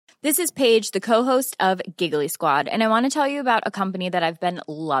This is Paige, the co-host of Giggly Squad, and I want to tell you about a company that I've been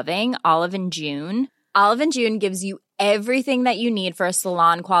loving, Olive & June. Olive & June gives you everything that you need for a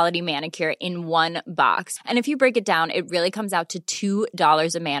salon-quality manicure in one box. And if you break it down, it really comes out to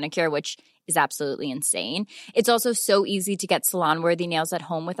 $2 a manicure, which is absolutely insane. It's also so easy to get salon-worthy nails at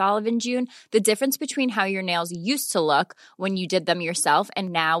home with Olive & June. The difference between how your nails used to look when you did them yourself and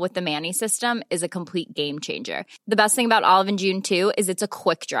now with the Mani system is a complete game changer. The best thing about Olive & June, too, is it's a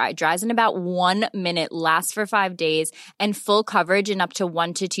quick dry. Dries in about 1 minute, lasts for 5 days, and full coverage in up to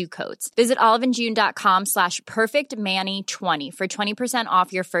 1 to 2 coats. Visit oliveandjune.com/perfectmani20 for 20%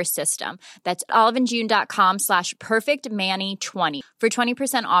 off your first system. That's oliveandjune.com/perfectmani20 for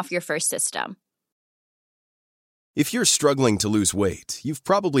 20% off your first system. If you're struggling to lose weight, you've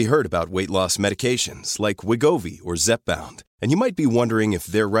probably heard about weight loss medications like Wegovy or Zepbound, and you might be wondering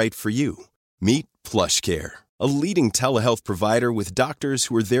if they're right for you. Meet PlushCare, a leading telehealth provider with doctors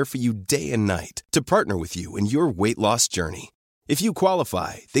who are there for you day and night to partner with you in your weight loss journey. If you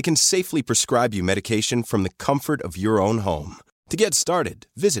qualify, they can safely prescribe you medication from the comfort of your own home. To get started,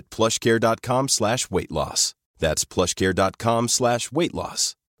 visit plushcare.com/weightloss. That's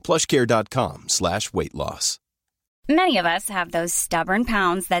plushcare.com/weightloss. plushcare.com/weightloss. Many of us have those stubborn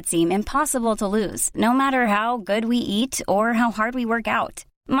pounds that seem impossible to lose, no matter how good we eat or how hard we work out.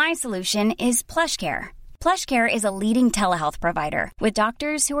 My solution is PlushCare. PlushCare is a leading telehealth provider with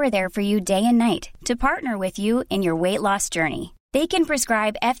doctors who are there for you day and night to partner with you in your weight loss journey. They can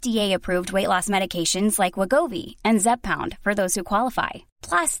prescribe FDA-approved weight loss medications like Wegovy and Zepbound for those who qualify.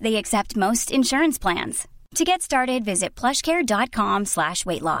 Plus, they accept most insurance plans. To get started, visit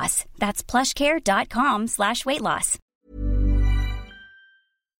plushcare.com/weightloss. That's plushcare.com/weightloss.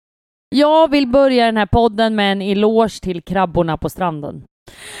 Jag vill börja den här podden med en eloge till krabborna på stranden.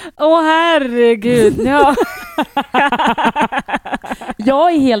 Åh herregud, ja.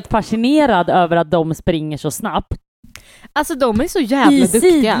 Jag är helt fascinerad över att de springer så snabbt. Alltså de är så jävla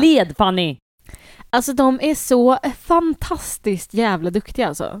duktiga. I sidled, Fanny. Alltså de är så fantastiskt jävla duktiga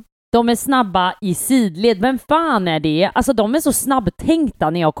alltså. De är snabba i sidled. Vem fan är det? Alltså de är så snabbtänkta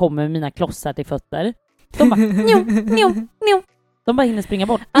när jag kommer med mina klossar till fötter. De bara njum. De bara hinner springa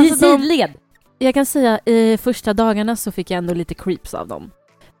bort. Alltså I sidled. Jag kan säga i första dagarna så fick jag ändå lite creeps av dem.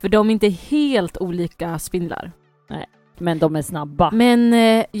 För de är inte helt olika spindlar. Nej, men de är snabba. Men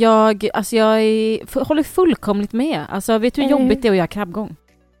jag håller fullkomligt med. Alltså vet du hur jobbigt det är att göra krabbgång?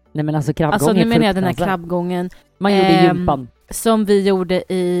 Nej men alltså krabbgång alltså, är nu menar jag den här krabbgången. Man gjorde gympan. Som vi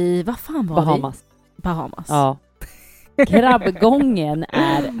gjorde i, vad fan var Bahamas. det? Bahamas. Ja. Krabbgången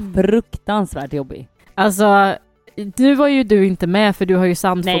är fruktansvärt jobbig. Alltså, nu var ju du inte med för du har ju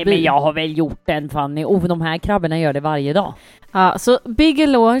sandfobi. Nej, men jag har väl gjort den, Fanny. Och de här krabborna gör det varje dag. Ja, så big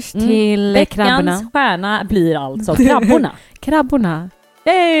eloge till krabborna. Veckans stjärna blir alltså krabborna. Krabborna.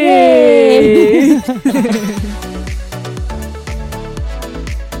 Hey!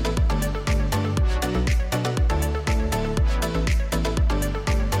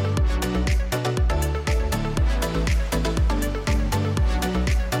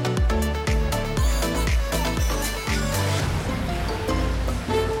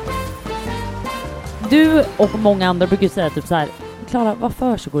 Du och många andra brukar säga typ så här: Klara,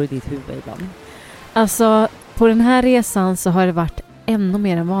 varför så går det i ditt huvud ibland? Alltså, på den här resan så har det varit ännu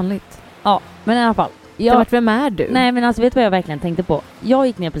mer än vanligt. Ja, men i alla fall. Vem är du? Nej, men alltså vet du vad jag verkligen tänkte på? Jag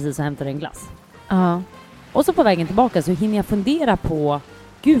gick ner precis och hämtade en glass. Ja. Och så på vägen tillbaka så hinner jag fundera på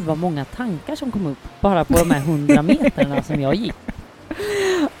gud vad många tankar som kom upp bara på de här 100 meterna som jag gick.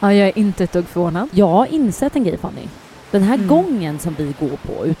 Ja, jag är inte ett dugg förvånad. Jag har insett en grej, Fanny. Den här gången som vi går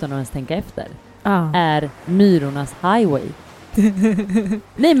på utan att ens tänka efter är myrornas highway.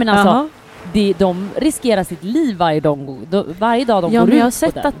 Nej, men alltså de riskerar sitt liv varje dag de går ut. Ja, men jag har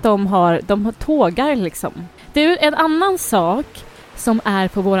sett att de har tågar liksom. Det är en annan sak som är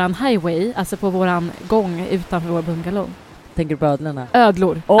på våran highway, alltså på våran gång utanför vår bungalow. Tänker du på ödlorna?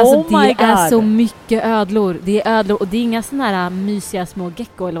 Ödlor. Oh alltså my det God. är så mycket ödlor. Det är ödlor och det är inga såna här mysiga små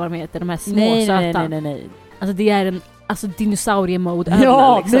gecko eller vad de heter, de här små söta. Nej. Alltså det är en dinosaurie-mode ödla.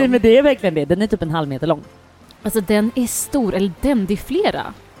 Ja, liksom. nej, men det är verkligen det. Den är typ en halv meter lång. Alltså den är stor, eller det är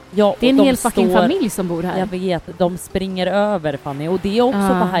flera. Ja, det är en hel fucking familj som bor här. Jag vet, de springer över, Fanny. Och det är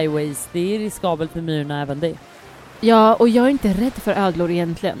också på highways. Det är riskabelt för myrorna även det. Ja, och jag är inte rädd för ödlor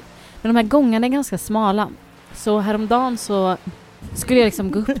egentligen. Men de här gångarna är ganska smala. Så häromdagen så skulle jag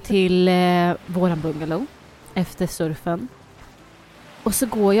liksom gå upp till våran bungalow efter surfen. Och så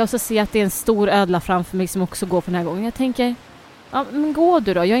går jag och så ser jag att det är en stor ödla framför mig som också går för den här gången. Jag tänker, ja men gå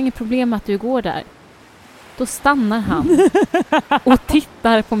du då. Jag har inget problem med att du går där. Då stannar han och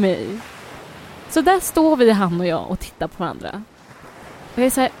tittar på mig. Så där står vi, han och jag, och tittar på varandra. Och jag är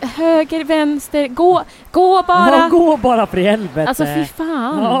så här, höger, vänster, gå bara. Ja, gå bara för helvete. Alltså fy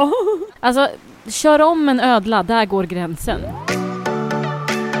fan. Ja. Alltså, kör om en ödla, där går gränsen.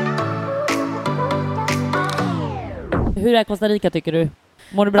 Hur är Costa Rica tycker du?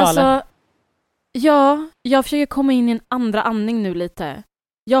 Mår du bra Alltså, eller? ja, jag försöker komma in i en andra andning nu lite.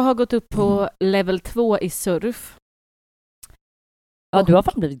 Jag har gått upp på level 2 i surf. Ja, du har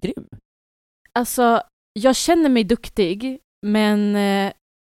fan blivit grym. Alltså, jag känner mig duktig, men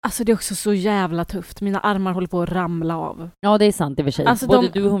alltså det är också så jävla tufft. Mina armar håller på att ramla av. Ja, det är sant i och för sig. Alltså, Både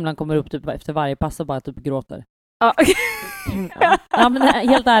du och Humlan kommer upp typ efter varje pass och bara typ gråter. Ja, Ja, men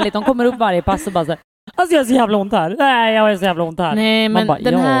helt ärligt, de kommer upp varje pass och bara så här, alltså jag har så jävla ont här. Nej, jag har så jävla ont här. Nej, men bara,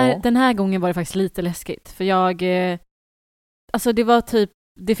 den här gången var det faktiskt lite läskigt. För jag... alltså det var typ...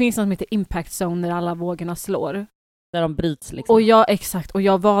 Det finns något som heter impact zone när alla vågorna slår. Där de bryts liksom. Och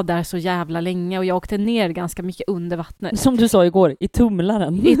jag var där så jävla länge och jag åkte ner ganska mycket under vattnet. Som du sa igår, i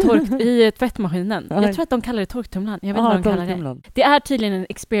tumlaren. I tvättmaskinen. Jag tror att de kallar det torktumlaren. Jag vet inte vad de kallar det. Det är tydligen en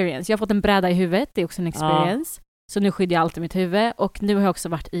experience. Jag har fått en bräda i huvudet, det är också en experience. Så nu skyddar jag alltid mitt huvud. Och nu har jag också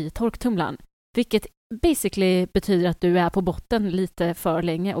varit i torktumlaren. Vilket basically betyder att du är på botten lite för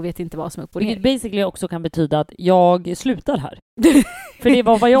länge och vet inte vad som är upp och ner. Vilket basically också kan betyda att jag slutar här. För det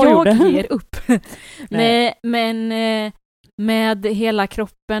var vad jag gjorde. Jag ger upp. Nej, men med hela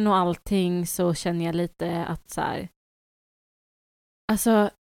kroppen och allting så känner jag lite att så här... Alltså,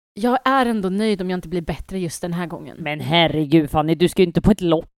 jag är ändå nöjd om jag inte blir bättre just den här gången. Men herregud Fanny, du ska ju inte på ett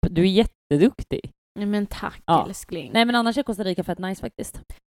lopp. Du är jätteduktig. Nej, men tack älskling. Nej, men annars är Costa Rica fett nice faktiskt.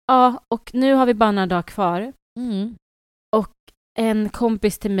 Ja, och nu har vi bara några dagar kvar. Mm. Och en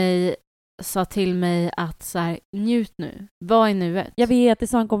kompis till mig sa till mig att så här, njut nu. Vad är nuet? Jag vet, det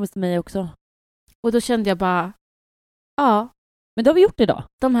sa en kompis till mig också. Och då kände jag bara, ja. Men det har vi gjort idag.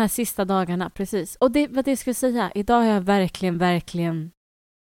 De här sista dagarna, precis. Och det vad det skulle säga, idag har jag verkligen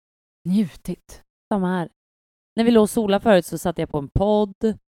njutit. Samma här. När vi låg och sola förut så satte jag på en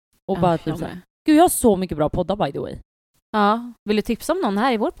podd och bara typ så här. Gud, jag har så mycket bra poddar by the way. Ja, vill du tipsa om någon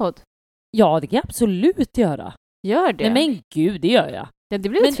här i vår podd? Ja, det kan jag absolut göra. Gör det. Nej, men gud, det gör jag. Ja, det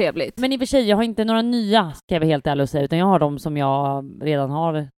blir trevligt. Men i och för sig, jag har inte några nya, ska jag vara helt ärlig och säga, utan jag har de som jag redan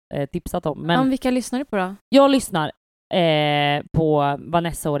har tipsat om. Men vilka lyssnar du på då? Jag lyssnar på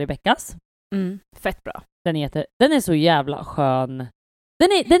Vanessa och Rebeckas. Fett bra. Den är så jävla skön.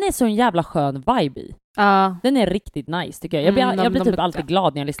 Den är så en jävla skön vibe i. Ja. Den är riktigt nice tycker jag. Jag blir typ alltid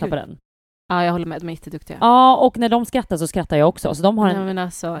glad när jag lyssnar på den. Ja, jag håller med. De är jätteduktiga. Ja, och när de skrattar så skrattar jag också. Så de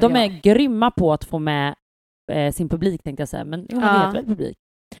har de är grymma på att få med sin publik, tänkte jag säga. Men det heter väl publik.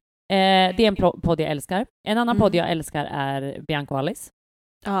 Det är en podd jag älskar. En annan podd jag älskar är Bianca och Alice.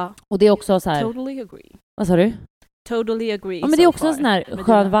 Ja. Och det är också så här... Totally agree. Vad sa du? Totally agree. Ja, men det är också en sån här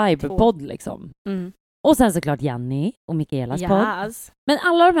skön vibe-podd liksom. Mm. Och sen såklart Janni och Mikaelas podd. Men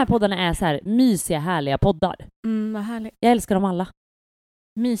alla de här poddarna är så här mysiga, härliga poddar. Vad härligt. Jag älskar dem alla.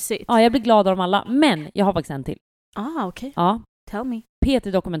 Mysigt. Ja, jag blir glad av dem alla. Men jag har faktiskt en till. Okej. Ja. Tell me.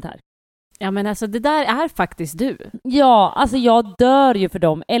 P3 Dokumentär. Ja, men alltså det där är faktiskt du. Ja, alltså jag dör ju för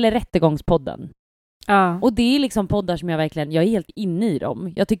dem. Eller Rättegångspodden. Ja. Och det är liksom poddar som jag är helt inne i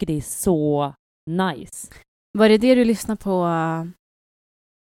dem. Jag tycker det är så nice. Var det du lyssnade på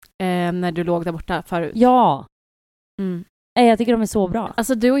när du låg där borta förut? Ja. Jag tycker de är så bra.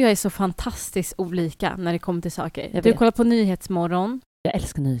 Alltså du och jag är så fantastiskt olika när det kommer till saker. Du kollar på Nyhetsmorgon. Jag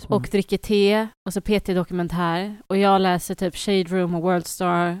älskar Nyhetsmorgon. Och dricker te. Och så PT Dokumentär. Och jag läser typ Shade Room och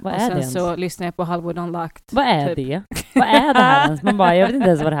Worldstar. Vad och är sen det så lyssnar jag på Hollywood Unlocked. Vad är typ. det? Vad är det här ens? Man bara, jag vet inte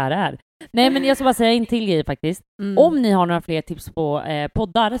ens vad det här är. Nej, men jag ska bara säga en till grej faktiskt. Om ni har några fler tips på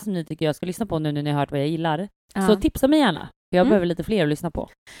poddar som ni tycker jag ska lyssna på nu när ni har hört vad jag gillar. Så tipsa mig gärna. För jag behöver lite fler att lyssna på.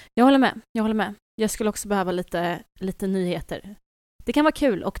 Jag håller med. Jag skulle också behöva lite nyheter. Det kan vara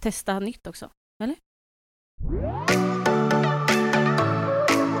kul att testa nytt också. Eller?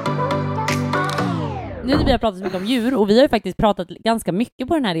 Nu när vi har pratat så mycket om djur, och vi har ju faktiskt pratat ganska mycket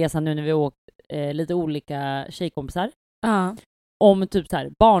på den här resan nu när vi har åkt lite olika tjejkompisar. Om typ så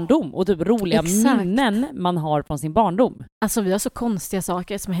här barndom och typ roliga minnen man har från sin barndom. Alltså vi har så konstiga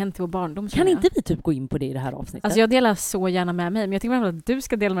saker som har hänt i vår barndom. Kan inte vi typ gå in på det i det här avsnittet? Alltså jag delar så gärna med mig, men jag tycker att du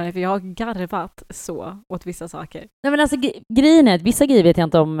ska dela med dig, för jag har garvat så åt vissa saker. Nej, men alltså grejen är att vissa grejer vet jag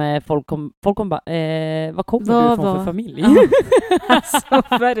inte om folk kommer bara, vad kommer du ifrån för familj?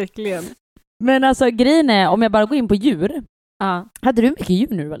 Alltså verkligen. Men alltså grejen är, om jag bara går in på djur. Hade du mycket djur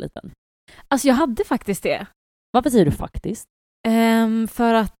när du var liten? Alltså jag hade faktiskt det. Varför säger du faktiskt?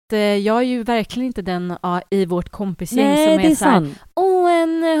 För att jag är ju verkligen inte den i vårt kompisgäng som är så här,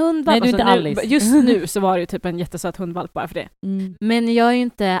 en hundvalp. Nej, du är inte Alice. Just nu så var det ju typ en jättesöt hundvalp bara för det. Men jag är ju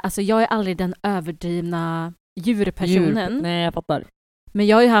inte, alltså jag är aldrig den överdrivna djurpersonen. Nej, jag fattar. Men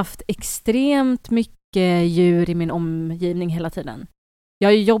jag har ju haft extremt mycket djur i min omgivning hela tiden. Jag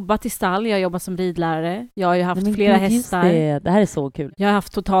har ju jobbat i stall, jag har jobbat som ridlärare. Jag har ju haft flera hästar. Det här är så kul. Jag har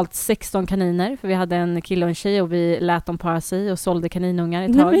haft totalt 16 kaniner, för vi hade en kille och en tjej och vi lät dem para sig och sålde kaninungar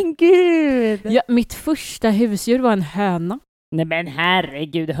ett tag. Nej men gud! Ja, mitt första husdjur var en höna. Nej men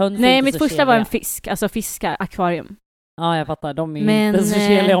herregud, höns är Nej, inte mitt så första keliga. var en fisk, alltså fiskar, akvarium. Ja, jag fattar. De är Men, inte så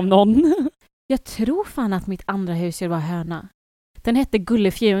keliga om någon. Jag tror fan att mitt andra husdjur var höna. Den hette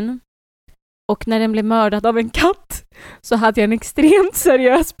Gullefjun. Och när den blev mördad av en katt så hade jag en extremt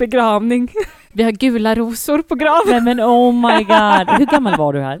seriös begravning. Vi har gula rosor på graven. Nej men oh my god. Hur gammal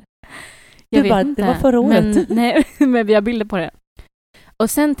var du här? Jag Du vet bara, inte. det var förra året. Men vi har bilder på det. Och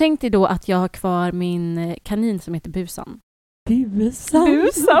sen tänkte jag då att jag har kvar min kanin som heter Busan.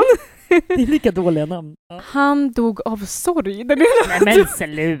 Busan? Det är lika dåliga namn. Han dog av sorg. Nej men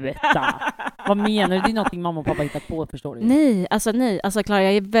sluta. Vad menar du? Det är någonting mamma och pappa hittat på, förstår du? Nej. Alltså Klara,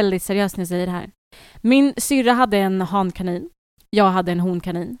 jag är väldigt seriös när jag säger det här. Min syrra hade en hankanin. Jag hade en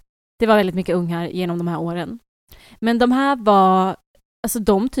honkanin. Det var väldigt mycket ungar genom de här åren. Men de här var... Alltså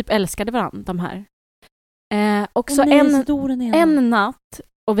de typ älskade varandra, de här. Och så en natt,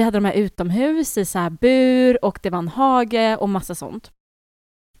 och vi hade de här utomhus i så här bur, och det var en hage och massa sånt.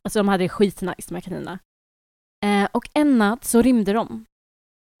 Alltså de hade skitnice, de här kaninerna. Och en natt så rymde de.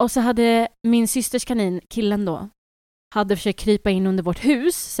 Och så hade min systers kanin, killen då, hade försökt krypa in under vårt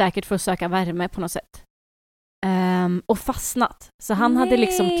hus, säkert för att söka värme på något sätt. Och fastnat. Så han hade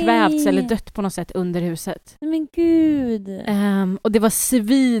liksom kvävts eller dött på något sätt under huset. Men gud. Och det var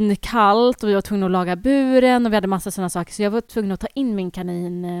svinkallt och vi var tvungna att laga buren och vi hade massa sådana saker. Så jag var tvungen att ta in min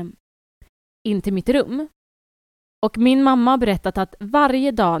kanin in till mitt rum. Och min mamma har berättat att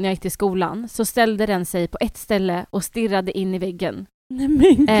varje dag när jag gick till skolan så ställde den sig på ett ställe och stirrade in i väggen. Nej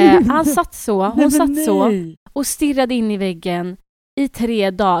men gud. Han satt så, hon satt så och stirrade in i väggen i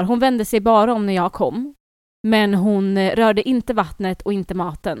 3 dagar. Hon vände sig bara om när jag kom. Men hon rörde inte vattnet och inte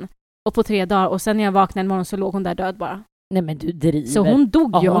maten. Och på 3 dagar, och sen när jag vaknade en morgon så låg hon där död bara. Nej men du driver. Så hon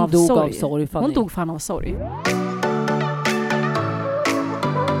dog ju hon av dog sorg. Av sorg hon dog fan av sorg.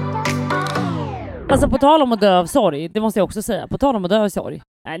 Alltså på tal om att dö av sorg, det måste jag också säga. På tal om att dö av sorg.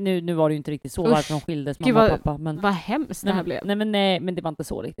 Nej, nu var det ju inte riktigt så varför de skildes, mamma och pappa. Men vad hemskt det här blev. Nej, men det var inte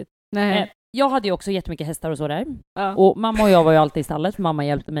så riktigt. Nej. Jag hade ju också jättemycket hästar och så där. Ja. Och mamma och jag var ju alltid i stallet, för mamma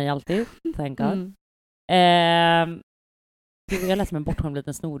hjälpte mig alltid. Tänka. Jag lät som en bortskämd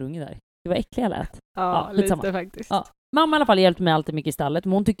liten snorunge där. Det var äckliga lät. Ja, lite faktiskt. Ja. Mamma i alla fall hjälpte mig alltid mycket i stallet,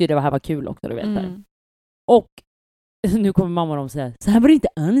 men hon tyckte det här var kul också, du vet det. Och nu kommer mamma och de säga, så här var det inte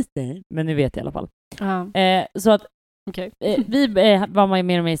alls det. Men nu vet jag i alla fall. Så att vi var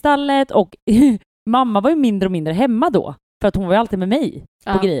mer och mer i stallet, och mamma var ju mindre och mindre hemma då, för att hon var ju alltid med mig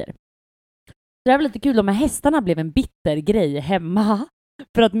på grejer. Så det var lite kul, de här hästarna blev en bitter grej hemma.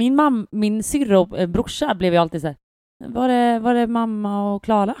 För att min syrra och brorsa blev ju alltid så här, var det mamma och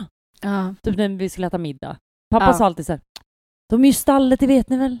Klara? Ja. Typ när vi skulle äta middag. Pappa sa alltid så här, de är ju stallet, det vet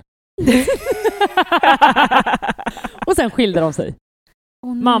ni väl? Och sen skilde de sig.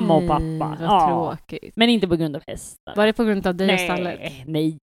 Mamma och pappa. Vad tråkigt. Men inte på grund av hästar. Var det på grund av dig och stallet?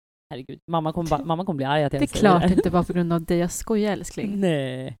 Nej. Herregud. Mamma kommer bli arg att jag det är klart inte bara på grund av dig. Jag skojar, älskling.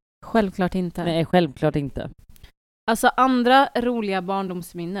 Nej. Självklart inte. Nej, självklart inte. Alltså andra roliga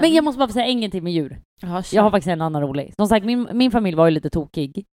barndomsminnen. Men jag måste bara säga ingenting med djur. Jag har faktiskt en annan rolig. Som sagt, min familj var ju lite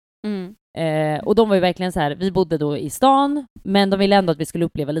tokig. Och de var ju verkligen så här, vi bodde då i stan, men de ville ändå att vi skulle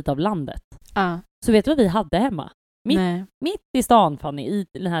uppleva lite av landet. Så vet du vad vi hade hemma? Mitt i stan, Fanny, i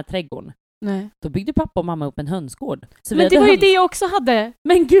den här trädgården. Nej. Då byggde pappa och mamma upp en hönsgård. Så men det var ju det jag också hade.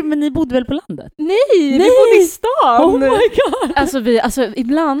 Men gud, men ni bodde väl på landet? Nej, vi bodde i stan. Oh my god. Alltså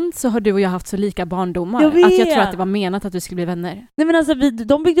ibland så har du och jag haft så lika barndomar att jag tror att det var menat att vi skulle bli vänner. Nej men alltså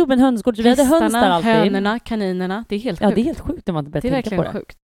de byggde upp en hönsgård, så vi hade höns där alltid. Hönorna, kaninerna, det är helt sjukt. Ja, det är helt sjukt när man inte börjar tänka på det. Det är verkligen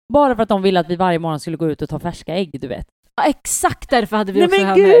sjukt. Bara för att de ville att vi varje morgon skulle gå ut och ta färska ägg, du vet. Ja, exakt därför hade vi också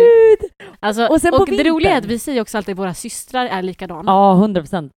hönor. Nej men gud! Alltså, och det roliga är att vi säger också alltid att våra systrar är likadana. Ja,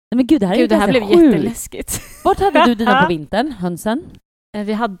 100%. Nej men gud, det här är det här blev sjukt. Jätteläskigt. Vart hade du dina på vintern, hönsen?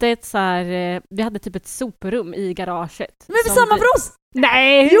 Vi hade typ ett soprum i garaget. Men det är samma för oss!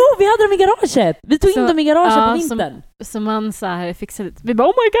 Nej! Jo, vi hade dem i garaget! Vi tog in dem i garaget på vintern. Så man så här fixade det. Vi bara,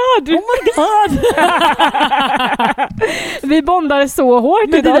 oh my god! Oh my god! Vi bondade så hårt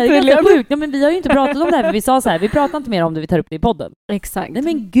men idag. Det är ganska sjukt. Ja, men vi har ju inte pratat om det här, för vi sa så här, vi pratar inte mer om det, vi tar upp det i podden. Exakt. Nej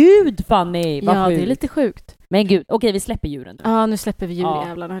men gud, Fanny, vad sjukt. Det är lite sjukt. Men gud, okej, vi släpper djuren nu. Ja, nu släpper vi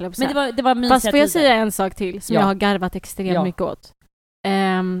djurjävlarna. Men det var mysiga. Fast får jag säga en sak till som jag har garvat extremt mycket åt.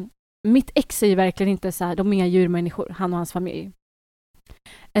 Mitt ex är ju verkligen inte så här, de är inga djurmänniskor, han och hans familj.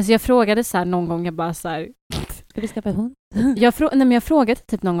 Alltså jag frågade så här någon gång, jag bara så här, ska vi skaffa hund? Jag frågade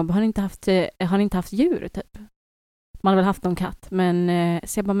typ någon gång, har ni inte haft djur typ? Man har väl haft någon katt, men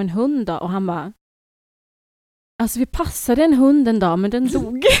så jag bara, men hund då? Och han bara, alltså vi passade en hund en dag, men den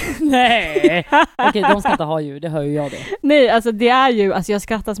dog. Nej! Okej, de ska inte ha djur, det hör ju jag det. Nej, alltså det är ju, alltså jag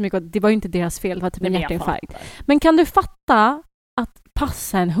skrattar så mycket, det var ju inte deras fel, det var typ en hjärtinfarkt. Men kan du fatta att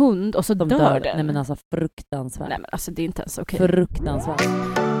passa en hund och så de dör den? Nej men alltså fruktansvärt. Nej men alltså det är inte ens okej. Fruktansvärt.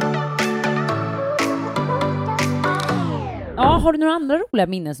 Ja, har du några andra roliga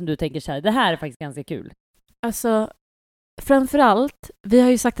minnen som du tänker så här, det här är faktiskt ganska kul? Alltså, framförallt, vi har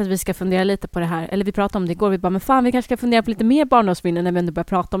ju sagt att vi ska fundera lite på det här, eller vi pratade om det igår, vi bara, men fan vi kanske ska fundera på lite mer barndomsminnen när vi ändå börjar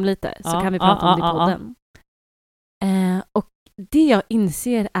prata om lite, så kan vi prata om det på den. Och det jag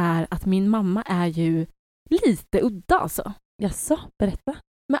inser är att min mamma är ju lite udda alltså. Jaså, berätta.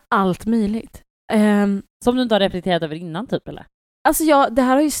 Med allt möjligt. Som du inte har reflekterat över innan typ, eller? Alltså det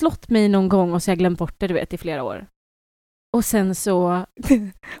här har ju slått mig någon gång och så har jag glömt bort det, du vet, i flera år. Och sen så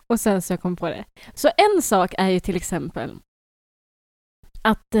jag kom på det. Så en sak är ju till exempel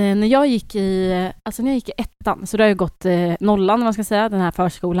att när jag gick i ettan, så då har jag gått nollan, vad man ska säga, den här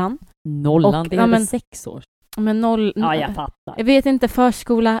förskolan. Nollan, det är över 6 år. Men ja, jag fattar. Jag vet inte,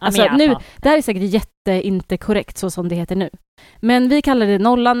 förskola. Alltså nu, det här är säkert inte korrekt så som det heter nu. Men vi kallar det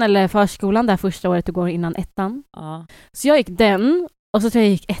nollan eller förskolan, det här första året du går innan ettan. Ja. Så jag gick den, och så tror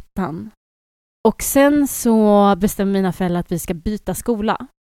jag gick ettan. Och sen så bestämde mina föräldrar att vi ska byta skola.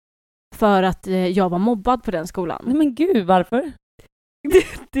 För att jag var mobbad på den skolan. Nej men gud, varför?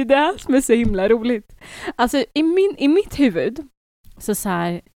 Det är det här som är så himla roligt. Alltså i mitt huvud så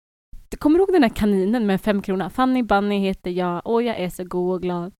här, du kommer ihåg den här kaninen med 5 kronor? Fanny Bunny heter jag, och jag är så god och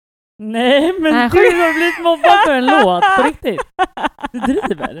glad. Nej, men du har blivit mobbad för en låt, på riktigt. Du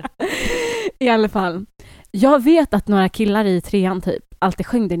driver. I alla fall. Jag vet att några killar i 3:an typ alltid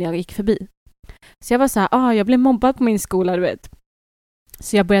sjöng det när jag gick förbi. Så jag var så här, jag blev mobbad på min skola, du vet.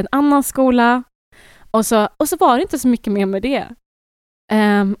 Så jag började en annan skola. Och så var det inte så mycket mer med det.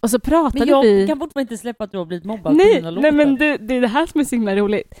 Och så pratade vi. Men jag kan fortfarande inte släppa att du har blivit mobbad på dina låtar. Nej, men det är det här som är så himla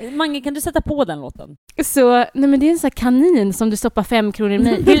roligt. Mange, kan du sätta på den låten? Så, nej men det är en sån här kanin som du stoppar 5 kronor i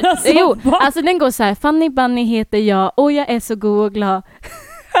mig. Alltså den går så här, Fanny Bunny heter jag, och jag är så god och glad.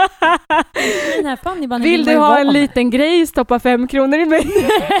 Den här Fanny Bunny, vill du ha en liten grej, stoppa 5 kronor i mig.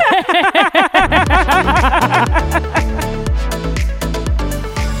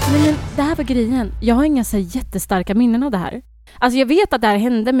 Men det här var grejen. Jag har inga så jättestarka minnen av det här. Alltså jag vet att det här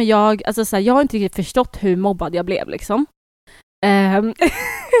hände, men jag har inte riktigt förstått hur mobbad jag blev liksom.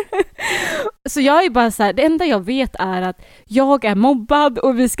 Så jag är bara så här, det enda jag vet är att jag är mobbad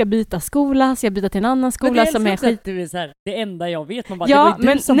och vi ska byta skola, så jag byter till en annan skola som är skit. Du är så här, det enda jag vet, man bara, ja, det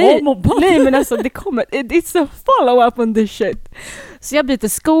var du som var mobbad. Nej, men alltså det kommer, it's a follow-up on this shit. Så jag byter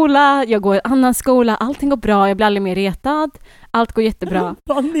skola, jag går i en annan skola, allting går bra, jag blir aldrig mer retad, allt går jättebra.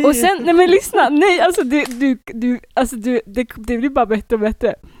 Och sen, nej men lyssna, nej alltså det blir bara bättre och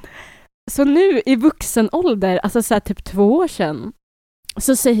bättre. Så nu i vuxen ålder, alltså så här typ 2 år sedan,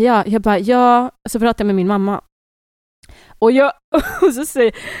 så säger så pratar jag med min mamma. Och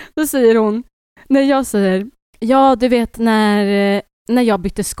så säger hon, när jag säger, ja du vet när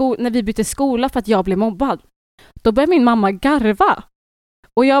vi bytte skola för att jag blev mobbad, då började min mamma garva.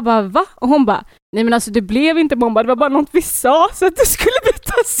 Och jag bara, va? Och hon bara, nej men alltså du blev inte mobbad, det var bara något vi sa så att du skulle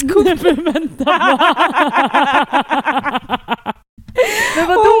byta skola. Men vänta. Men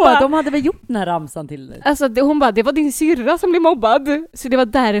vadå? De hade väl gjort den här ramsan till dig? Alltså hon bara, det var din syrra som blev mobbad. Så det var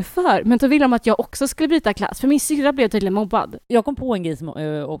därför. Men då ville de att jag också skulle byta klass. För min syrra blev tydligen mobbad. Jag kom på en grej som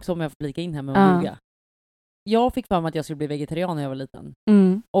också, om jag får flika in här med att ljuga. Jag fick för mig att jag skulle bli vegetarian när jag var liten.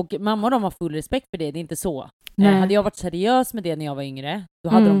 Och mamma och de har full respekt för det, det är inte så. Hade jag varit seriös med det när jag var yngre, då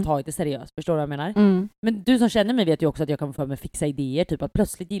hade de tagit det seriöst. Förstår du vad jag menar? Men du som känner mig vet ju också att jag kan få för mig fixa idéer. Typ att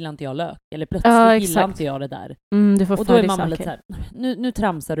plötsligt gillar inte jag lök. Eller plötsligt gillar inte jag det där. Och då är mamma lite så här, nu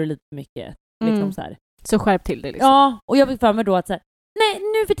tramsar du lite mycket. Liksom så här. Så skärp till det liksom. Ja, och jag fick för mig då att så här, nej,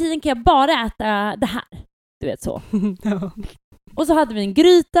 nu för tiden kan jag bara äta det här. Du vet så. Ja. Och så hade vi en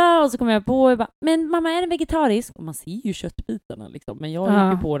gryta och så kom jag på och bara, men mamma, är den vegetarisk? Och man ser ju köttbitarna liksom, men jag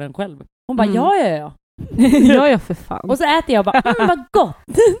gick ju på den själv. Hon bara, ja. Ja, för fan. Och så äter jag och bara, vad gott.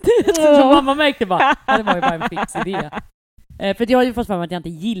 Så mamma märkte bara, det var ju bara en fix idé. För jag hade ju fått för mig att jag inte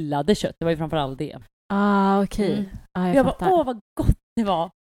gillade kött. Det var ju framförallt det. Okej. Jag bara, vad gott det var.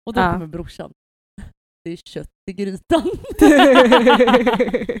 Och då kommer brorsan. Det är kött i grytan.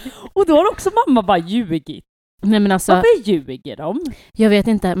 Och då har också mamma bara ljugit. Nej, men alltså, varför ljuger de? Jag vet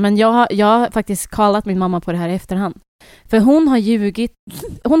inte, men jag har faktiskt kallat min mamma på det här i efterhand. För hon har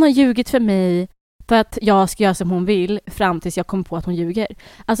ljugit för mig för att jag ska göra som hon vill fram tills jag kom på att hon ljuger.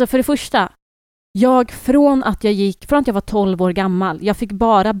 Alltså för det första, Från att jag var 12 år gammal, jag fick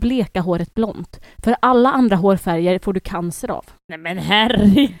bara bleka håret blont. För alla andra hårfärger får du cancer av. Nej men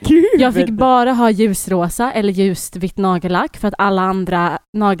herregud! Jag fick bara ha ljusrosa eller ljust vitt nagellack för att alla andra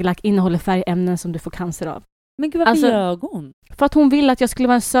nagellack innehåller färgämnen som du får cancer av. Men gud, varför ljög hon? För att hon ville att jag skulle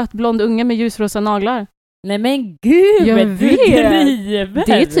vara en söt blond unge med ljusrosa naglar. Nej men gud, jag vet.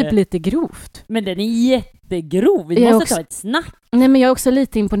 Det är typ lite grovt. Men den är jättegrov. Vi måste ta ett snack. Nej men jag är också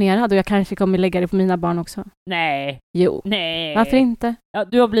lite imponerad och jag kanske kommer lägga det på mina barn också. Nej. Jo. Nej. Varför inte? Ja,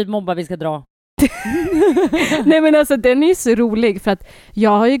 du har blivit mobbad, vi ska dra. Nej men alltså den är ju så rolig för att jag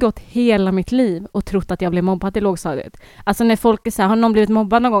har ju gått hela mitt liv och trott att jag blev mobbad i lågstadiet. Alltså när folk är så här, har någon blivit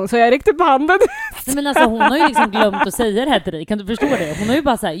mobbad någon gång så har jag räckt upp handen. Nej, men alltså hon har ju liksom glömt att säga det här till dig, kan du förstå det? Hon har ju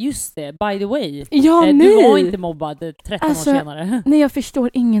bara så här, just det, by the way. Ja, du var inte mobbad 13 år senare. Nej, jag förstår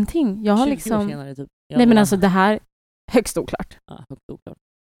ingenting. Jag har 20 liksom... år senare typ. Nej men alltså det här, högst oklart. Ja, högst oklart.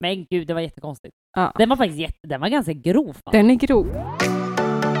 Men gud, det var jättekonstigt. Ja. Den var faktiskt den var ganska grov. Fan. Den är grov.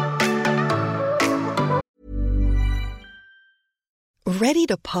 Ready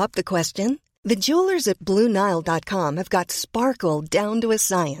to pop the question? The jewelers at BlueNile.com have got sparkle down to a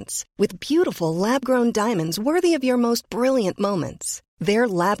science with beautiful lab-grown diamonds worthy of your most brilliant moments. Their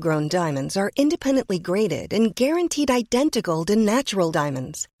lab-grown diamonds are independently graded and guaranteed identical to natural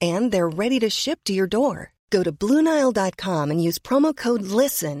diamonds, and they're ready to ship to your door. Go to BlueNile.com and use promo code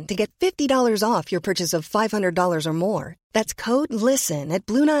LISTEN to get $50 off your purchase of $500 or more. That's code LISTEN at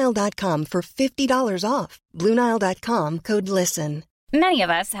BlueNile.com for $50 off. BlueNile.com, code LISTEN. Many of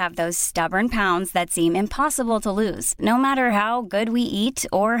us have those stubborn pounds that seem impossible to lose, no matter how good we eat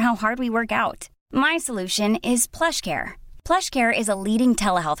or how hard we work out. My solution is PlushCare. PlushCare is a leading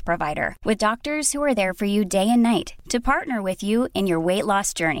telehealth provider with doctors who are there for you day and night to partner with you in your weight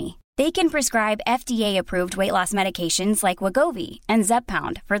loss journey. They can prescribe FDA-approved weight loss medications like Wegovy and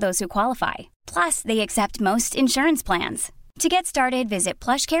Zepbound for those who qualify. Plus, they accept most insurance plans. To get started, visit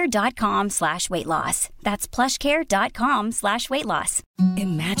plushcare.com/weightloss. That's plushcare.com/weightloss.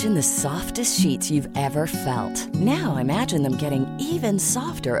 Imagine the softest sheets you've ever felt. Now imagine them getting even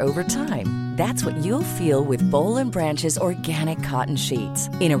softer over time. That's what you'll feel with Boll & Branch's organic cotton sheets.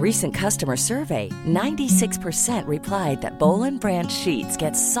 In a recent customer survey, 96% replied that Boll & Branch sheets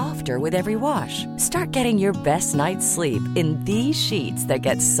get softer with every wash. Start getting your best night's sleep in these sheets that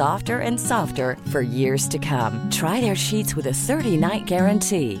get softer and softer for years to come. Try their sheets with a 30-night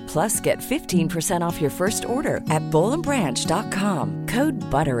guarantee. Plus, get 15% off your first order at BollandBranch.com. Code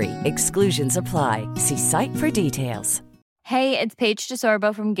BUTTERY. Exclusions apply. See site for details. Hey, it's Paige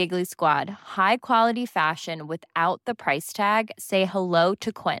DeSorbo from Giggly Squad. High quality fashion without the price tag. Say hello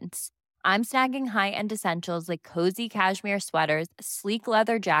to Quince. I'm snagging high-end essentials like cozy cashmere sweaters, sleek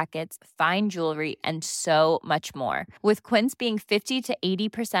leather jackets, fine jewelry, and so much more. With Quince being 50 to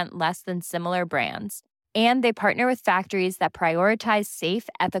 80% less than similar brands. And they partner with factories that prioritize safe,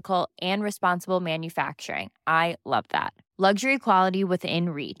 ethical, and responsible manufacturing. I love that. Luxury quality within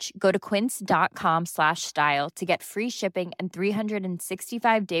reach. Go to quince.com/style to get free shipping and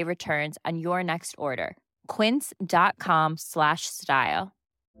 365-day returns on your next order. Quince.com/style.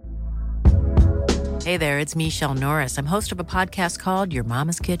 Hey there, it's Michelle Norris. I'm host of a podcast called Your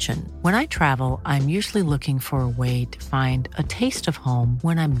Mama's Kitchen. When I travel, I'm usually looking for a way to find a taste of home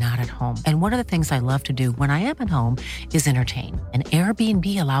when I'm not at home. And one of the things I love to do when I am at home is entertain. And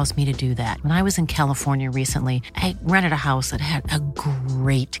Airbnb allows me to do that. When I was in California recently, I rented a house that had a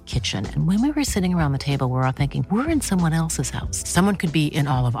great kitchen. And when we were sitting around the table, we were all thinking, we're in someone else's house. Someone could be in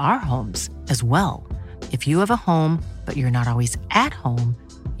all of our homes as well. If you have a home, but you're not always at home,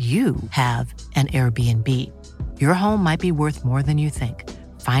 you have an Airbnb. Your home might be worth more than you think.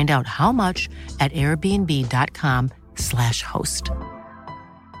 Find out how much at airbnb.com/host.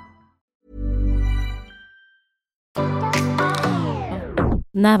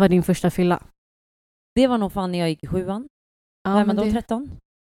 När var din första fylla? Det var nog fan när jag gick i 7:an. Ja, men då 13?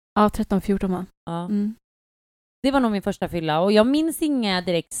 Ja, 13-14 va? Ja. Det var nog min första fylla. Och jag minns inga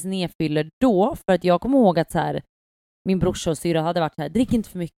direkt snefyller då. För att jag kommer ihåg att så här, min brorsa och syra hade varit så här, drick inte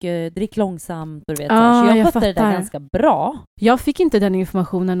för mycket, drick långsamt. Och du vet, så jag fattade det där ganska bra. Jag fick inte den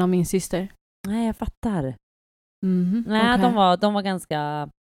informationen av min syster. Nej, jag fattar. Nej, okay. de var ganska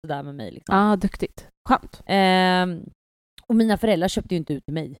sådär med mig. Liksom. Ja, duktigt. Skönt. Och mina föräldrar köpte ju inte ut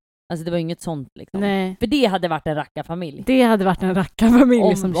till mig. Alltså det var ju inget sånt liksom. Nej. För det hade varit en rackarfamilj. Det hade varit en rackarfamilj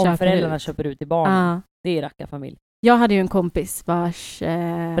om föräldrarna köper ut till barnen. Det är rackarfamilj. Jag hade ju en kompis vars...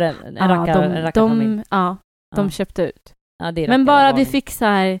 en rackarfamilj. De köpte ut. Ja, det är men bara vi fick så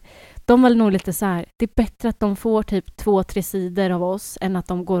här... De var nog lite så här... Det är bättre att de får typ 2-3 sidor av oss än att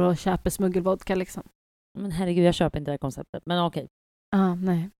de går och köper smuggelvodka liksom. Men herregud, jag köper inte det här konceptet. Men okej.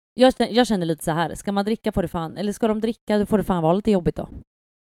 Nej. Jag känner lite så här. Ska man dricka får det fan, eller ska de dricka då får det fan vara lite jobbigt då.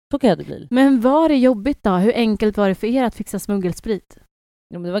 Så kan det bli. Men var det jobbigt då? Hur enkelt var det för er att fixa smuggelsprit?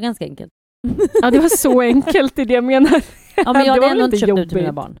 Ja, men det var ganska enkelt. Ja, det var så enkelt, det jag menar. Ja, men jag hade ändå inte köpt jobbigt ut till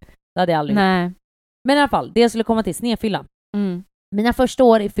mina barn. Det hade jag aldrig. Nej. Men i alla fall, det jag skulle komma till, snedfylla. Mina första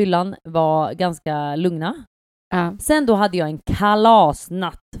år i fyllan var ganska lugna. Ja. Sen då hade jag en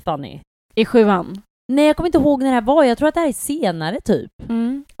kalasnatt, Fanny. I 7:an? Nej, jag kommer inte ihåg när det här var. Jag tror att det här är senare typ.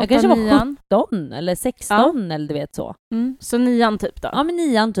 Jag kanske var 17 eller 16 eller du vet så. Så 9:an typ då? Ja, men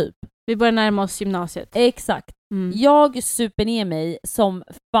 9:an typ. Vi börjar närma oss gymnasiet. Exakt. Jag super ner mig som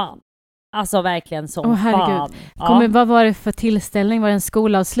fan. Alltså verkligen som fan. Vad var det för tillställning? Var det en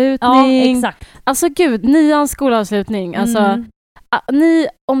skolavslutning? Ja, exakt. Alltså gud, 9:ans skolavslutning. Alltså,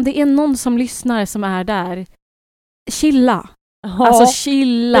 om det är någon som lyssnar som är där, chilla. Ja, alltså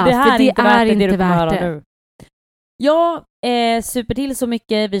chilla, det här för det är inte värt det. Nu. Jag super till så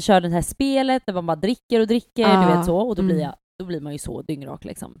mycket. Vi körde det här spelet där man bara dricker och dricker, du vet så. Och då blir man ju så dyngrak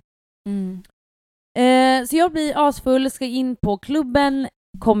liksom. Så jag blir asfull, ska in på klubben,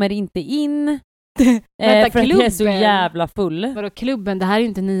 kommer inte in. Vänta, för att jag är så jävla full. Vadå klubben? Det här är ju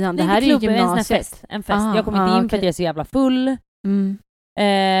inte 9:an, det här är ju gymnasiet. En fest. Jag kommer inte in för att jag är så jävla full.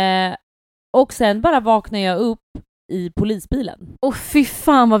 Och sen bara vaknar jag upp i polisbilen. Fy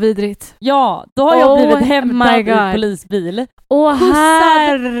fan vad vidrigt. Ja, då har jag blivit hämtad i polisbil.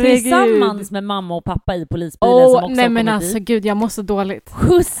 Herregud. Tillsammans med mamma och pappa i polisbilen som också nej men alltså gud, jag mår så dåligt.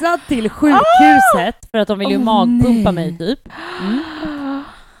 Skjutsad till sjukhuset för att de vill ju magpumpa mig typ.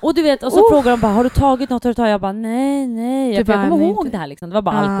 Och du vet, och så frågar de bara, har du tagit något? Jag bara, nej. Jag kommer ihåg det här liksom. Det var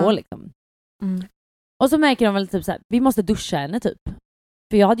bara alkohol liksom. Och så märker de väl typ så här, vi måste duscha henne typ.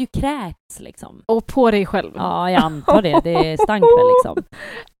 För jag hade ju kräkts liksom. Och på dig själv. Ja, jag antar det. Det stank väl liksom.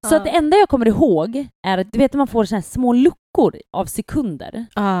 Så att det enda jag kommer ihåg är att, du vet, man får såna här små luckor av sekunder.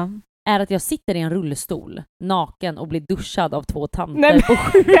 Är att jag sitter i en rullstol, naken och blir duschad av 2 tanter på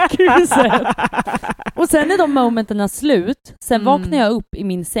sjukhuset. Och sen är de momenten slut. Sen vaknar jag upp i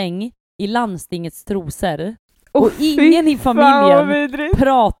min säng i landstingets trosor. Och ingen i familjen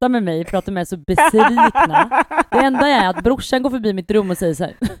pratar med mig för att de är så besvikna. Det enda är att brorsan går förbi mitt rum och säger så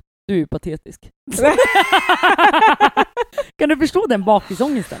här: du är ju patetisk. Kan du förstå den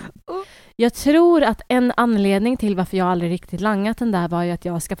bakisångesten? Jag tror att en anledning till varför jag aldrig riktigt langat den där var ju att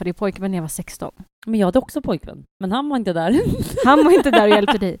jag skaffade pojkvän när jag var 16. Men jag hade också pojkvän. Men han var inte där. Han var inte där och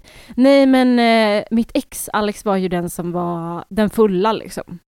hjälpte dig. Nej, men mitt ex Alex var ju den som var den fulla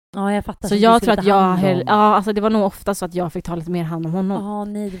liksom. Ja, jag fattar. Så jag tror att alltså det var nog ofta så att jag fick ta lite mer hand om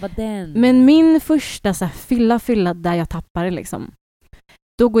honom. Nej, det var den. Men min första så här, fylla där jag tappade liksom.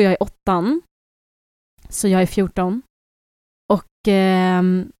 Då går jag i 8:an. Så jag är 14. Och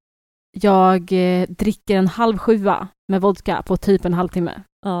jag dricker en 6:30 med vodka på typ en halvtimme.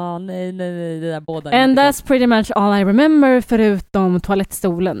 Nej, det där båda. And that's pretty much all I remember, förutom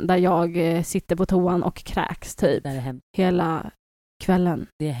toalettstolen där jag sitter på toan och kräks typ hela kvällen.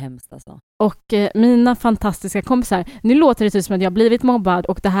 Det är hemskt alltså. Och mina fantastiska kompisar, nu låter det typ som att jag blivit mobbad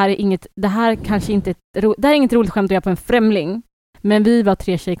och det här är inget roligt skämt att göra på en främling. Men vi var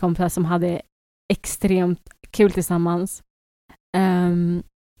 3 tjejkompisar som hade extremt kul tillsammans.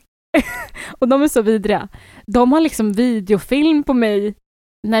 Och de är så vidriga. De har liksom videofilm på mig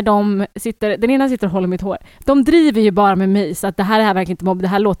när den ena sitter och håller mitt hår. De driver ju bara med mig så att det här är verkligen inte mobb. Det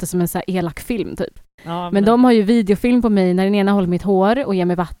här låter som en så här elak film typ. Men de har ju videofilm på mig när den ena håller mitt hår och ger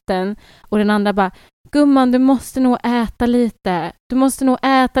mig vatten. Och den andra bara, gumman, du måste nog äta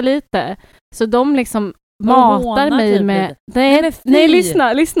lite. Så de liksom matar mig typ med... Nej,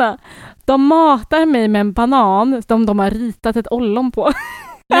 lyssna. De matar mig med en banan som de har ritat ett ollon på.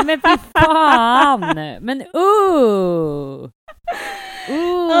 Nej men fy fan! Men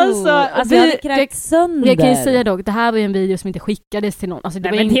Alltså jag hade kräkt sönder. Jag kan ju säga dock, det här var ju en video som inte skickades till någon. Alltså,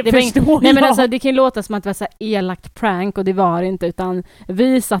 det kan ju låta som att det var så här elakt prank, och det var det inte, utan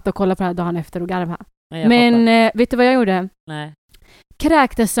vi satt och kollade på det här dagen efter och garva. Men vet du vad jag gjorde? Nej.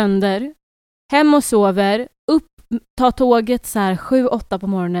 Kräktes sönder, hem och sover, ta tåget så här 7-8 på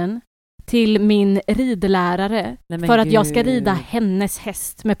morgonen till min ridlärare för att jag ska rida hennes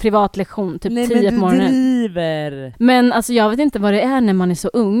häst med privatlektion typ 10 på morgonen. Driver. Men alltså jag vet inte vad det är när man är så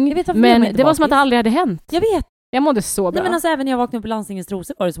ung. Men det var som att det aldrig hade hänt. Jag vet. Jag mådde så bra. Nej, men alltså även när jag vaknade upp på landstingens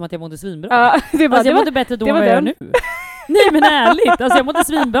trosor var det som att jag mådde svinbra. Jag mådde bättre då än vad jag gör nu. Nej men ärligt, alltså jag mådde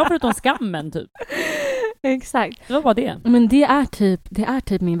svinbra förutom skammen typ. Exakt. Det var bara det. Men det är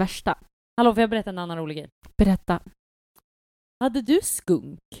typ min värsta. Hallå, får jag berätta en annan rolig grej? Berätta. Hade du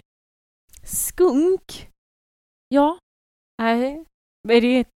skunk? Skunk? Ja. Nej. Är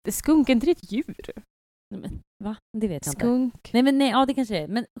det skunk inte ett djur? Va? Det vet jag Skunk. inte. Nej, ja det kanske är.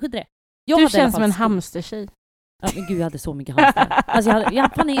 Men skit i det. Du känns som en hamstertjej. Ja, men gud, jag hade så mycket hamster. Alltså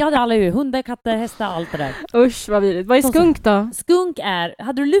jag hade alla ju. Hundar, katter, hästar, allt det där. Usch, vad vidrigt. Vad är skunk då? Skunk är...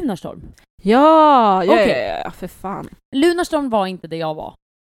 Hade du Lunarstorm? Ja, Okej. för fan. Lunarstorm var inte det jag var.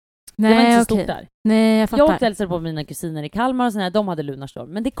 Nej, det var inte så stort där. Nej, jag fattar. Jag åkte hälsade på mina kusiner i Kalmar och sådär, de hade Lunarstorm.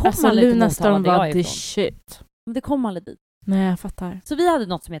 Men det kom alltså, aldrig till Lunarstorm Motala där var jag är the ifrån. shit. Men det kom aldrig dit. Nej, jag fattar. Så vi hade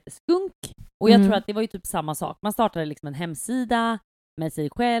något som heter Skunk. Och jag tror att det var ju typ samma sak. Man startade liksom en hemsida med sig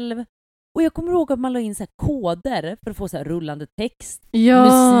själv. Och jag kommer ihåg att man la in så här koder för att få så här rullande text.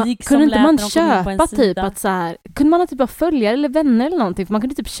 Ja, musik kunde som inte lät man när de kom in på en köpa typ sida. att så här, kunde man ha typ bara följare eller vänner eller någonting? För man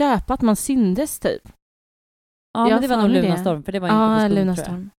kunde typ köpa att man syndes typ. Ja, men det var nog Lunarstorm, för det var inte på Skunk, Lunarstorm.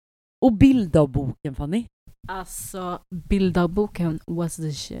 tror jag. Och bilddagboken, Fanny. Alltså, bilddagboken was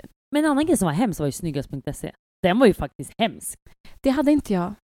the shit. Men en annan grej som var hemskt var ju snyggast.se. Den var ju faktiskt hemsk. Det hade inte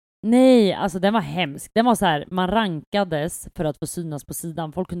jag. Nej, alltså den var hemsk. Den var så här, man rankades för att få synas på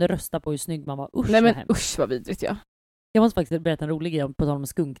sidan. Folk kunde rösta på hur snygg man var. Usch, nej men vad hemskt. usch vad vidrigt ja. Jag måste faktiskt berätta en rolig grej på tal om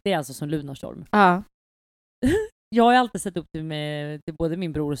Skunk. Det är alltså som Lunarstorm. Ja. Jag har ju alltid sett upp till både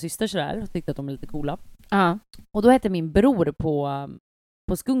min bror och syster sådär och tyckte att de är lite coola. Ja. Och då hette min bror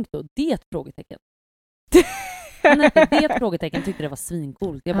på Skunk då, det frågetecken. Han hette det frågetecken, tyckte det var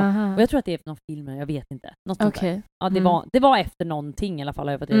svincoolt. Jag bara, och jag tror att det är efter någon film, jag vet inte. Något sånt där. Ja, det var efter någonting i alla fall,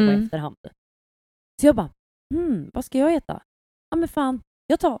 jag vet att det var efterhand. Så jag bara, vad ska jag heta? Ja men fan,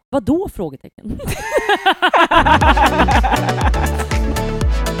 jag tar, vadå frågetecken?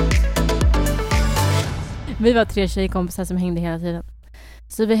 Vi var 3 tjejkompisar som hängde hela tiden.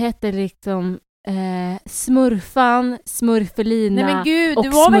 Så vi hette liksom Smurfan, Smurfelina. Nej men gud, och du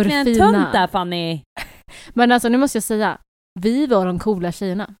var verkligen en Smurfina. tönt där, Fanny. Men alltså nu måste jag säga, vi var de coola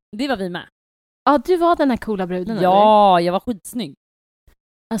tjejerna. Det var vi med. Ja, du var den här coola bruden. Ja, eller? Jag var skitsnygg.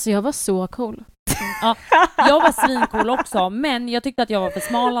 Alltså jag var så cool. Ja, jag var svincool också, men jag tyckte att jag var för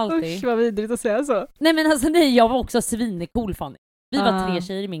smal alltid. Usch vad vidrigt att säga så. Nej men alltså nej, jag var också svincool, Fanny. Vi var 3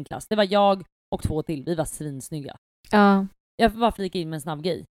 tjejer i min klass. Det var jag och 2 till. Vi var svinsnygga. Ja. Jag får bara flika in med en snabb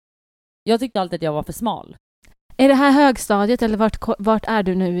grej. Jag tyckte alltid att jag var för smal. Är det här högstadiet eller vart är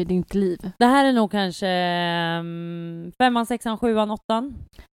du nu i ditt liv? Det här är nog kanske 5:an, 6:an, 7:an, 8:an.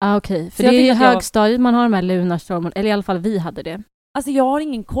 Ja okej, för det är ju högstadiet man har de här Lunarstormen, eller i alla fall vi hade det. Alltså jag har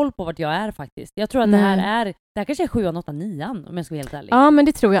ingen koll på vart jag är faktiskt. Jag tror att det här kanske är 7:an, 8:an, 9:an om jag ska vara helt ärlig. Ja men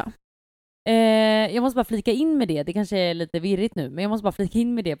det tror jag. Jag måste bara flika in med det. Det kanske är lite virrigt nu, men jag måste bara flika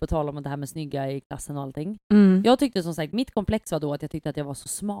in med det på tal om det här med snygga i klassen och allting. Jag tyckte som sagt, mitt komplex var då att jag tyckte att jag var så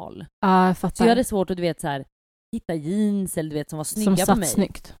smal. Ja, jag fattar. Så jag hade svårt att du vet så här hitta jeans eller du vet som var snygga som på mig.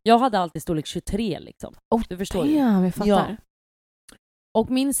 Snyggt. Jag hade alltid storlek 23 liksom. Du förstår ju. Ja, vi fattar. Ja. Och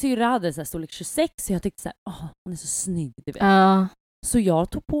min syrra hade så här storlek 26 så jag tyckte så här, hon är så snygg, du vet. Så jag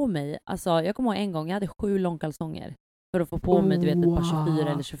tog på mig, alltså jag kommer ihåg en gång jag hade 7 långkalsonger för att få på mig, du vet, ett par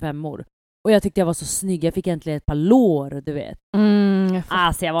 24 eller 25-or. Och jag tyckte jag var så snygg, jag fick äntligen ett par lår, du vet.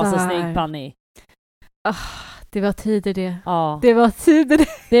 Alltså jag var så snygg, Fanny. Det var tider det. Ja. Det var tider det.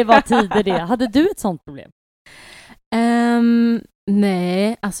 Det var tider det. Hade du ett sånt problem?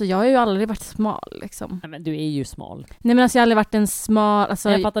 Nej, alltså jag har ju aldrig varit smal liksom. Nej men du är ju smal. Nej men alltså jag har aldrig varit en smal,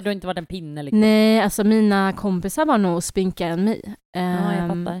 alltså, jag fattar, du har inte varit en pinne liksom. Nej, alltså mina kompisar var nog spinkigare än mig. Ja, jag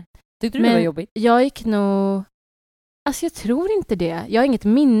fattar. Tyckte du det var jobbigt? Jag gick nog, alltså jag tror inte det. Jag har inget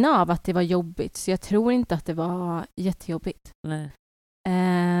minne av att det var jobbigt, så jag tror inte att det var jättejobbigt. Nej.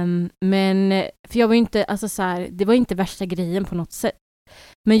 Men för jag var inte, alltså så här, det var inte värsta grejen på något sätt.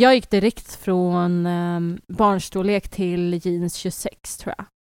 Men jag gick direkt från barnstorlek till jeans 26 tror jag.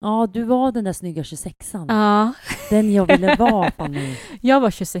 Ja, du var den där snygga 26an. Ja. Den jag ville vara, Fanny. Jag var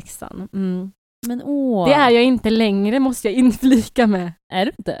 26an. Men det är jag inte längre, måste jag inflika med. Är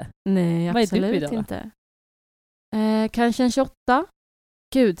du inte? Nej, absolut. Vad är du idag, inte. Kanske en 28.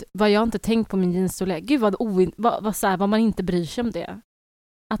 Gud, vad jag inte tänkt på min jeansstorlek. Gud, vad man inte bryr sig om det.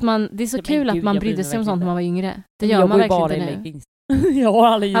 Att man, det är så kul att man brydde sig om sånt när man var yngre. Det gör man verkligen inte nu. Jag har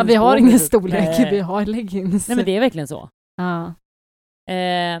alla jeans. Ja, vi har ingen storlek, vi har leggings. Nej men det är verkligen så. Ja.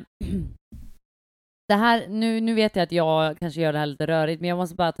 Det här, nu vet jag att jag kanske gör det här lite rörigt, men jag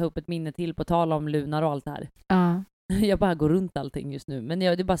måste bara ta upp ett minne till på tal om lunar och allt det här. Ja. Jag bara går runt allting just nu, men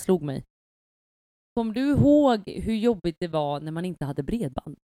det bara slog mig. Kommer du ihåg hur jobbigt det var när man inte hade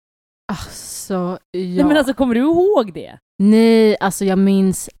bredband? Alltså, ja. Nej, men alltså, kommer du ihåg det? Nej, alltså jag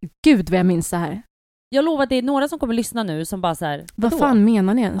minns, gud vad jag minns det här. Jag lovar att det är några som kommer lyssna nu som bara så här. Vad fan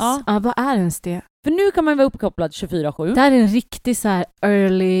menar ni ens? Ja, vad är ens det? För nu kan man vara uppkopplad 24/7. Det här är en riktig så här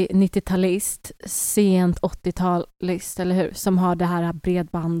early 90-talist, sent 80-talist, eller hur? Som har det här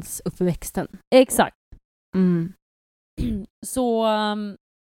bredbandsuppväxten. Exakt. Mm. Så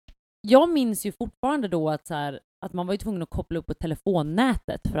Jag minns ju fortfarande då att, så här, att man var ju tvungen att koppla upp på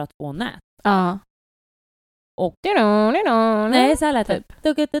telefonnätet för att få nät. Ja. Och nej, så här lät det.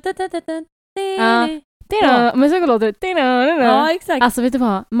 Ja. Men så låter det. Ja, exakt. Alltså vet du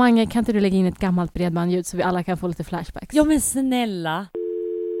vad? Mange, kan inte du lägga in ett gammalt bredbandljud så vi alla kan få lite flashbacks? Ja, men snälla.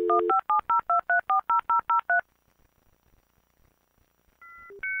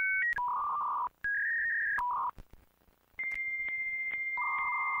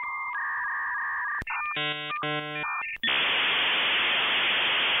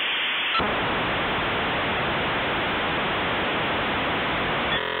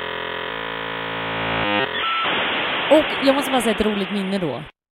 Och jag måste bara säga ett roligt minne då.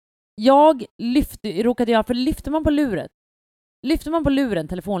 Jag lyfter man på luren,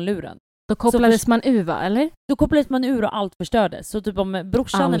 telefonluren. Då kopplades man ur, va? Eller? Då kopplades man ur och allt förstördes. Så typ om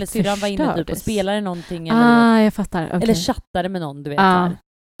brorsan Allt eller syrran var inne typ och spelade någonting jag fattar. Okay. eller chattade med någon, du vet där.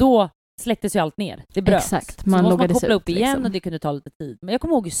 Då släcktes ju allt ner. Det bröts. Exakt. Man måste loggades koppla upp igen liksom. och det kunde ta lite tid. Men jag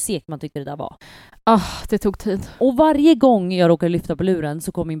kommer ihåg hur segt man tyckte det där var. Det tog tid. Och varje gång jag råkade lyfta på luren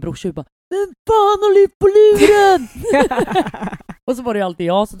så kom min brorsa och bara: "Vem fan har lyft på luren?" Och så var det ju alltid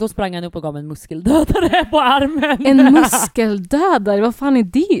jag, så då sprang han upp och gav en muskeldödare på armen. En muskeldödare? Vad fan är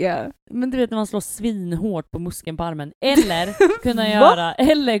det? Men du vet när man slår svinhårt på muskeln på armen. Eller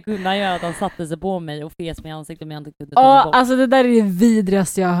kunna göra att han satte sig på mig och fes mig i ansiktet om jag inte kunde ta bort. Alltså det där är det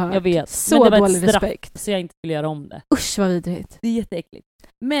vidrigaste jag har hört. Jag vet. Så men det var dålig ett straff, respekt. så jag inte skulle göra om det. Usch vad vidrigt. Det är jätteäckligt.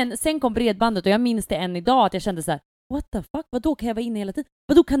 Men sen kom bredbandet och jag minns det än idag att jag kände så här: what the fuck? Vadå, kan jag vara inne hela tiden?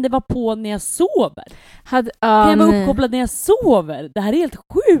 Vadå, kan det vara på när jag sover? Kan jag vara uppkopplad när jag sover? Det här är helt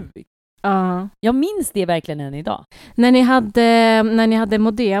sjukt. Jag minns det verkligen än idag. När ni hade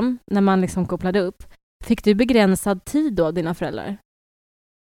modem, när man liksom kopplade upp, fick du begränsad tid då, dina föräldrar?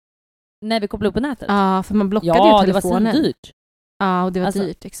 När vi kopplade upp på nätet? Ja, för man blockade ju telefonen. Det var så dyrt. Ja, och det var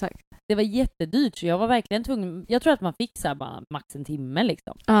dyrt, exakt. Det var jättedyrt, så jag var verkligen tvungen. Jag tror att man fick så här bara max en timme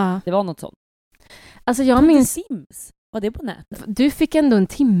liksom. Det var något sånt. Alltså jag minns... Sims, var det på nätet? Du fick ändå en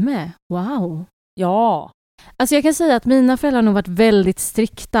timme. Wow. Ja. Alltså jag kan säga att mina föräldrar har nog varit väldigt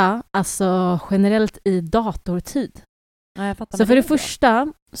strikta, alltså generellt i datortid. Ja, jag fattar. Så för det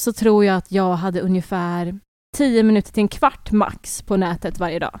första så tror jag att jag hade ungefär 10 minuter till en kvart max på nätet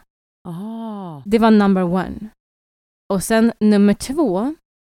varje dag. Det var number one. Och sen nummer 2.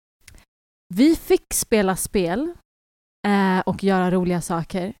 Vi fick spela spel och göra roliga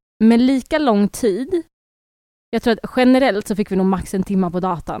saker. Men lika lång tid. Jag tror att generellt så fick vi nog max en timme på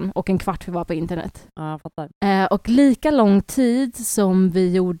datan och en kvart vi var på internet. Ja, jag fattar. Och lika lång tid som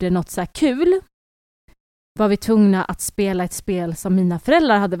vi gjorde något så här kul var vi tvungna att spela ett spel som mina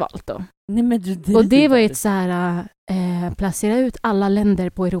föräldrar hade valt då. Nej, men och det var ju ett så här placera ut alla länder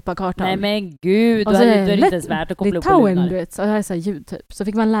på Europakartan. Nej men gud, då är det inte ens värt att koppla upp på lunar. Du vet, så det här är så här ljud typ. Så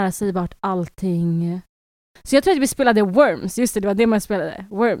fick man lära sig vart allting... Så jag tror att vi spelade Worms, just det var det man spelade.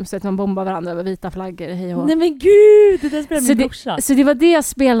 Worms, så att man bombar varandra över vita flaggor. Hej och... Nej men gud, det där spelade min brorsa. Så det var det jag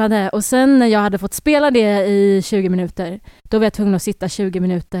spelade, och sen när jag hade fått spela det i 20 minuter, då var jag tvungen att sitta 20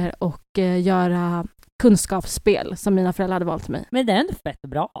 minuter och göra kunskapsspel som mina föräldrar hade valt mig. Men det är ändå fett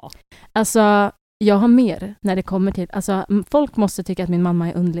bra. Alltså, jag har mer när det kommer till... Alltså, folk måste tycka att min mamma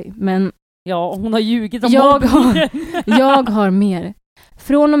är underlig, men... Ja, hon har ljugit om jag har mer.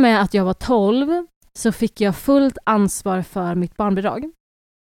 Från och med att jag var 12 så fick jag fullt ansvar för mitt barnbidrag.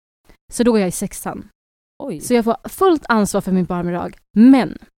 Så då är jag i 6:an. Oj. Så jag får fullt ansvar för mitt barnbidrag.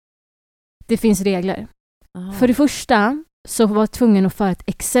 Men det finns regler. Aha. För det första så var jag tvungen att föra ett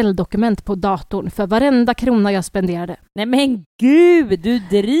Excel-dokument på datorn för varenda krona jag spenderade. Nej men gud, du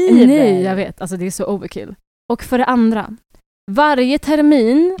driver! Nej, jag vet. Alltså det är så overkill. Och för det andra, varje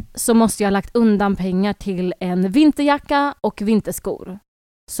termin så måste jag ha lagt undan pengar till en vinterjacka och vinterskor.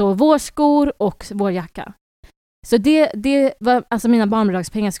 Så vårskor och vårjacka. Så det var, alltså mina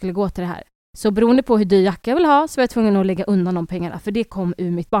barnbidragspengar skulle gå till det här. Så beroende på hur dyr jacka jag vill ha så var jag tvungen att lägga undan de pengarna, för det kom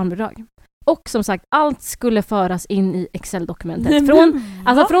ur mitt barnbidrag. Och som sagt, allt skulle föras in i Excel-dokumentet.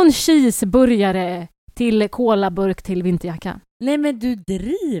 Från cheeseburgare till kolaburk till vinterjacka. Nej men du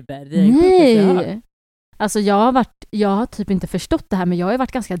driver. Det är nej. Alltså jag har typ inte förstått det här, men jag har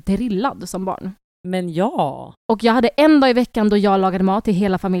varit ganska drillad som barn. Men ja. Och jag hade en dag i veckan då jag lagade mat till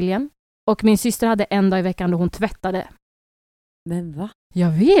hela familjen. Och min syster hade en dag i veckan då hon tvättade. Men va? Jag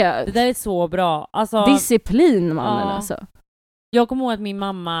vet. Det där är så bra. Alltså, disciplin, mannen, ja. alltså. Jag kommer ihåg att min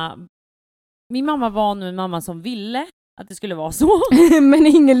mamma var nu en mamma som ville att det skulle vara så. Men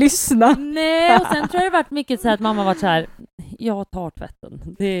ingen lyssnar. Nej, och sen tror jag det varit mycket så här att mamma varit så här: jag tar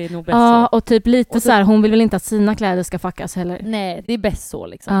tvätten. Det är nog bäst ja, så. Och typ lite och så här, hon vill väl inte att sina kläder ska fuckas heller. Nej, det är bäst så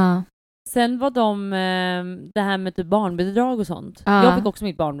liksom. Ja. Sen var det här med typ barnbidrag och sånt. Jag fick också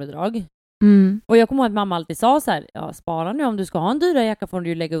mitt barnbidrag. Och jag kommer ihåg att mamma alltid sa så här, ja, spara nu, om du ska ha en dyra jacka får du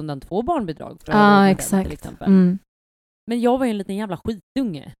ju lägga undan 2 barnbidrag. Exakt. Till exempel. Men jag var ju en liten jävla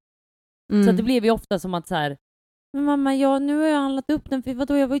skitunge. Så att det blev ju ofta som att så här, men mamma, nu har jag handlat upp den, för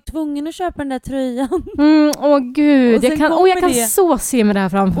vadå, jag var ju tvungen att köpa den där tröjan. Åh gud, jag kan så se med det här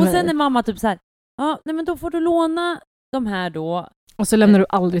framför mig. Och sen är mamma typ så här, ja, nej men då får du låna de här då. Och så lämnar du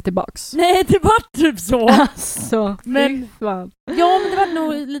aldrig tillbaks. Nej, det var typ så. Alltså, men fan. Ja, men det var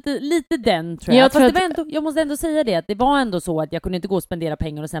nog lite den, tror jag. Jag måste ändå säga det, att det var ändå så att jag kunde inte gå och spendera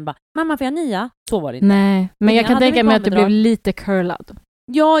pengar och sen bara, mamma, får jag nya? Så var det inte. Nej, men jag kan tänka mig att det blev lite curlad.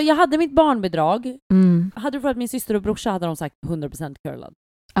 Ja, jag hade mitt barnbidrag. Hade du frågat min syster och brorsa hade de sagt 100% curlad.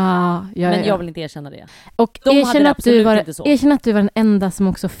 Men jag vill inte erkänna det. Och erkänna att du var den enda som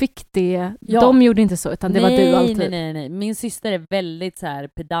också fick det. Ja. De gjorde inte så, utan det var du alltid. Nej. Min syster är väldigt så här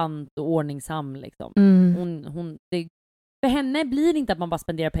pedant och ordningsam. Liksom. För henne blir det inte att man bara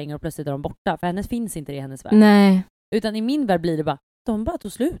spenderar pengar och plötsligt är de borta. För henne finns inte det i hennes värld. Nej. Utan i min värld blir det bara, de bara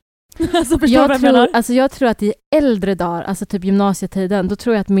tog slut. Jag tror att i äldre dagar, alltså typ gymnasietiden, då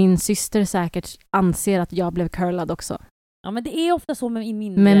tror jag att min syster säkert anser att jag blev curlad också. Ja, men det är ofta så med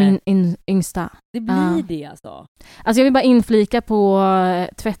min yngsta. Det blir det alltså. Alltså jag vill bara inflika på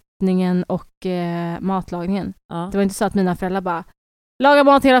tvättningen och matlagningen. Ja. Det var inte så att mina föräldrar bara lagar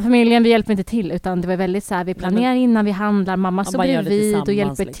mat till hela familjen, vi hjälper inte till, utan det var väldigt så här, vi planerar innan vi handlar, mamma så bredvid och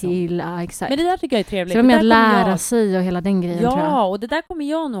hjälper liksom till. Ja, exakt. Men det där tycker jag är trevligt. Så de är att lära sig och hela den grejen, tror jag. Ja, och det där kommer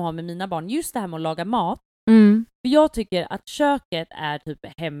jag nog ha med mina barn. Just det här med att laga mat. För jag tycker att köket är typ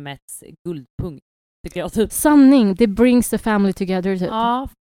hemmets guldpunkt. Tycker jag, typ. Sanning, det brings the family together typ. Ja,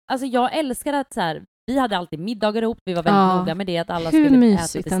 alltså jag älskar att så här, vi hade alltid middagar ihop, vi var väldigt noga med det, att alla skulle äta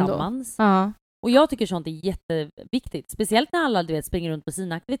tillsammans. Och jag tycker sånt är jätteviktigt, speciellt när alla springer runt på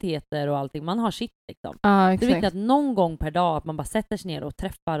sina aktiviteter och allting, man har shit liksom. Det är viktigt att någon gång per dag att man bara sätter sig ner och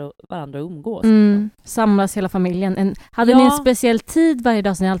träffar varandra och umgås. Samlas hela familjen. Hade ni en speciell tid varje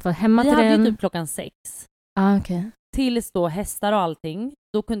dag som ni alltid var hemma till den? Vi hade ju typ klockan 6. Okay. Tills då hästar och allting,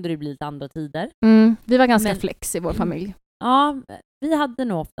 då kunde det bli lite andra tider. Vi var ganska flex i vår familj. Ja, vi hade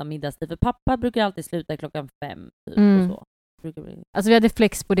nog ofta middagstid, för pappa brukar alltid sluta klockan 5 typ, och så. Alltså vi hade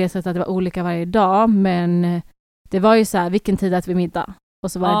flex på det sättet att det var olika varje dag, men det var ju så här, vilken tid att vi middag?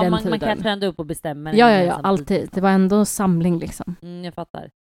 Och så var det den tiden. Man kan trända upp och bestämma. Ja, alltid. Det var ändå samling liksom. Jag fattar.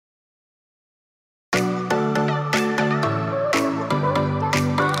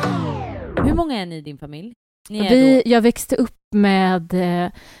 Hur många är ni i din familj? Jag växte upp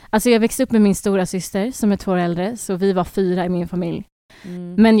med min stora syster som är 2 år äldre, så vi var 4 i min familj.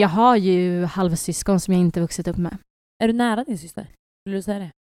 Men jag har ju halvsyskon som jag inte vuxit upp med. Är du nära din syster? Vill du säga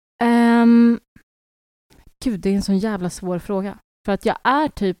det? Gud, det är en sån jävla svår fråga. För att jag är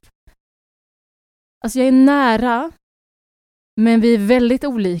typ... Alltså jag är nära, men vi är väldigt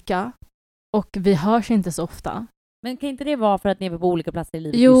olika och vi hörs inte så ofta. Men kan inte det vara för att ni är på olika platser i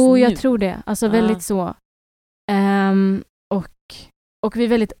livet? Jo, jag tror det. Alltså väldigt så. Och vi är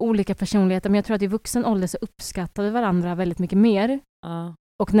väldigt olika personligheter, men jag tror att i vuxen ålder så uppskattar vi varandra väldigt mycket mer.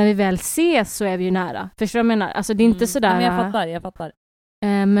 Och när vi väl ses så är vi ju nära. Förstår du vad jag menar? Alltså det är inte sådär... Men jag fattar.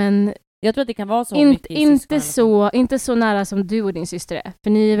 Men jag tror att det kan vara så inte så nära som du och din syster är. För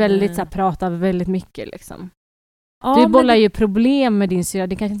ni är väldigt så här, pratar väldigt mycket liksom. Du bollar ju problem med din syster.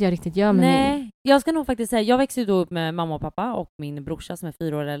 Det kanske inte jag riktigt gör med mig. Jag ska nog faktiskt säga, jag växte då upp med mamma och pappa och min brorsa som är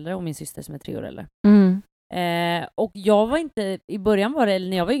 4 år äldre och min syster som är 3 år äldre. Och jag var inte, i början var det, eller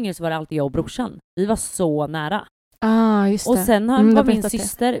när jag var yngre så var det alltid jag och brorsan. Vi var så nära. Just det. Och sen var min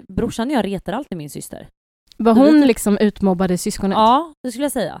syster, brorsan och jag retar alltid min syster. Var hon liksom utmobbade syskonet? Ja, det skulle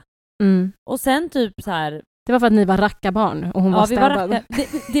jag säga. Och sen typ så här... Det var för att ni var rackarbarn och hon var städad.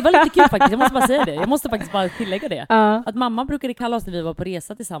 Det var lite kul faktiskt, jag måste bara säga det. Jag måste faktiskt bara tillägga det. Att mamma brukade kalla oss när vi var på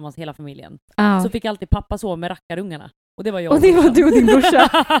resa tillsammans, hela familjen. Så fick alltid pappa sova med rackarungarna. Och det var jag. Och det var du och din brorsa.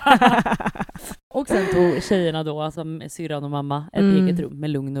 Och sen tog tjejerna då, alltså syrran och mamma, ett eget rum med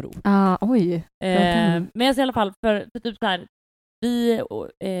lugn och ro. Oj. Men jag säger i alla fall, för typ så här,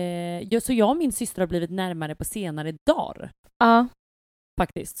 så jag och min syster har blivit närmare på senare dagar.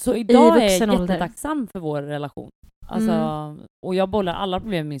 Faktiskt. Så idag är jag jättetacksam för vår relation. Alltså, och jag bollar alla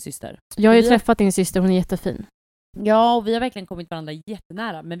problem med min syster. Jag har ju träffat din syster, hon är jättefin. Ja, och vi har verkligen kommit varandra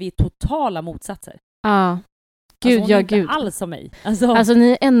jättenära, men vi är totala motsatser. Gud, hon är inte alls som mig. Alltså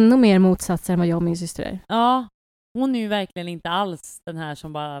ni är ännu mer motsatser än vad jag och min syster är. Ja, hon är ju verkligen inte alls den här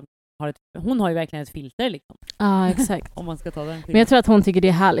som bara har hon har ju verkligen ett filter liksom. Exakt. Om man ska ta den. Men jag tror att hon tycker det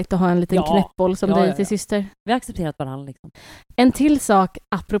är härligt att ha en liten knäppboll som dig till syster. Vi har accepterat varandra liksom. En till sak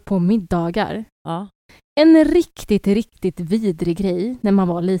apropå middagar. En riktigt, riktigt vidrig grej när man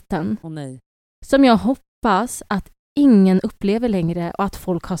var liten. Nej. Som jag hoppas att ingen upplever längre och att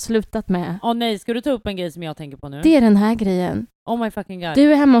folk har slutat med. Nej, ska du ta upp en grej som jag tänker på nu? Det är den här grejen. Oh my fucking god.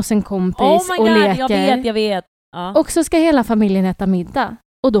 Du är hemma hos en kompis och leker. Jag vet. Ja. Och så ska hela familjen äta middag.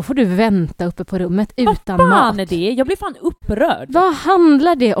 Och då får du vänta uppe på rummet utan mat. Vad fan är det? Jag blir fan upprörd. Vad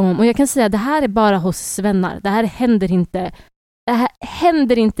handlar det om? Och jag kan säga att det här är bara hos svennar. Det här händer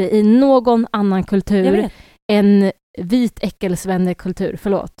inte i någon annan kultur än vit äckelsvännerkultur.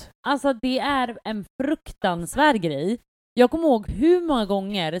 Förlåt. Alltså det är en fruktansvärd grej. Jag kommer ihåg hur många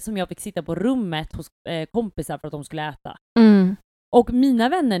gånger som jag fick sitta på rummet hos kompisar för att de skulle äta. Mm. Och mina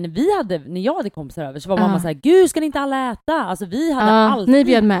vänner, när jag hade kompisar över så var mamma såhär, gud ska ni inte alla äta? Alltså vi hade alltid... Ni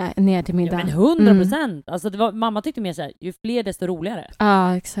bjöd med ner till middag. Ja, men 100%. Alltså mamma tyckte mer såhär, ju fler desto roligare.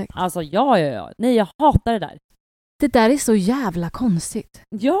 Ja, exakt. Alltså ja. Nej, jag hatar det där. Det där är så jävla konstigt.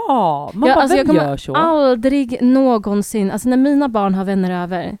 Ja, man bara, jag kommer gör så? Aldrig någonsin, alltså när mina barn har vänner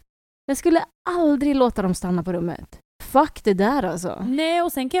över, jag skulle aldrig låta dem stanna på rummet. Fuck det där alltså. Nej,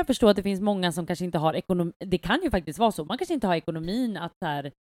 och sen kan jag förstå att det finns många som kanske inte har ekonomi. Det kan ju faktiskt vara så. Man kanske inte har ekonomin att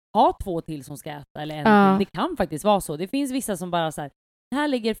här, ha 2 till som ska äta eller en till. Det kan faktiskt vara så. Det finns vissa som bara så här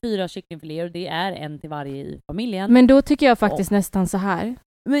ligger 4 kycklingfiléer och det är en till varje i familjen. Men då tycker jag faktiskt nästan så här.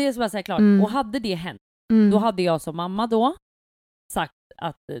 Men jag ska bara säga klart. Och hade det hänt, då hade jag som mamma då sagt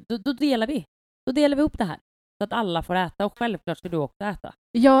att då delar vi. Då delar vi upp det här. Så att alla får äta och självklart ska du också äta.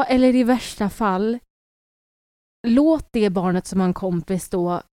 Ja, eller i värsta fall låt det barnet som har en kompis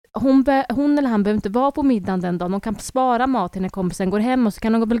då, hon eller han behöver inte vara på middagen den dagen. De kan spara mat till när kompisen går hem och så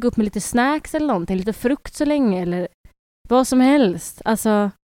kan de väl gå upp med lite snacks eller någonting, lite frukt så länge eller vad som helst.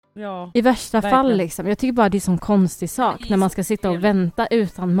 Alltså i värsta fall liksom. Jag tycker bara det är en sån konstig sak när man ska sitta och vänta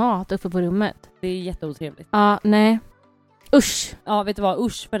utan mat uppe på rummet. Det är jätteotrevligt. Ja, nej. Usch. Ja, vet du vad?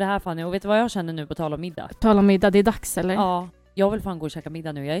 Usch för det här Fanny. Och vet du vad jag känner nu på tal om middag? Tal om middag, det är dags eller? Ja. Jag vill fan gå och käka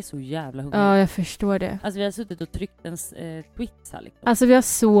middag nu. Jag är så jävla hungrig. Ja, jag förstår det. Alltså vi har suttit och tryckt en tweets här liksom. Alltså vi har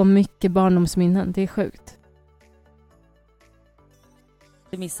så mycket barndomsminnen. Det är sjukt.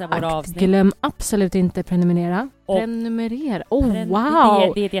 Du missar våra avsnitt. Glöm absolut inte prenumerera. Prenumerera.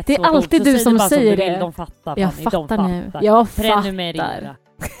 Wow! Det är alltid du som säger det. De fattar, jag Fanny. Fattar nu. Jag prenumerera.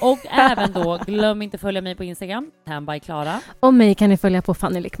 Fattar. Och även då, glöm inte följa mig på Instagram. Tanby Klara. Och mig kan ni följa på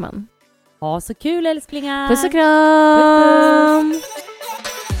Fanny Lyckman. Ha så kul älsklingar! Puss och kram!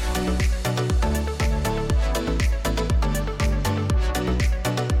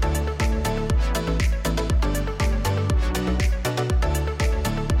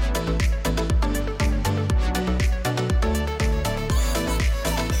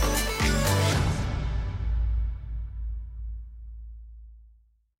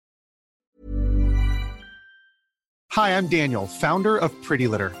 Hi, I'm Daniel, founder of Pretty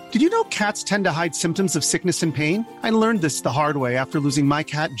Litter. Did you know cats tend to hide symptoms of sickness and pain? I learned this the hard way after losing my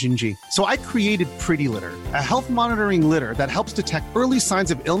cat, Gingy. So I created Pretty Litter, a health monitoring litter that helps detect early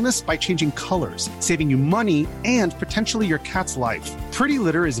signs of illness by changing colors, saving you money and potentially your cat's life. Pretty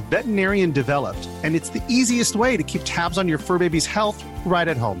Litter is veterinarian developed, and it's the easiest way to keep tabs on your fur baby's health right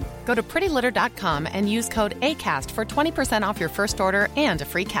at home. Go to prettylitter.com and use code ACAST for 20% off your first order and a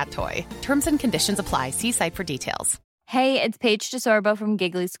free cat toy. Terms and conditions apply. See site for details. Hey, it's Paige DeSorbo from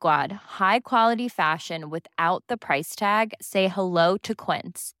Giggly Squad. High quality fashion without the price tag. Say hello to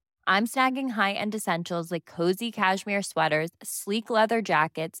Quince. I'm snagging high-end essentials like cozy cashmere sweaters, sleek leather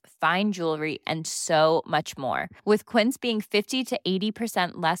jackets, fine jewelry, and so much more. With Quince being 50 to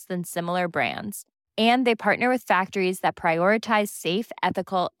 80% less than similar brands. And they partner with factories that prioritize safe,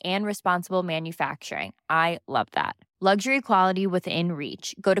 ethical, and responsible manufacturing. I love that. Luxury quality within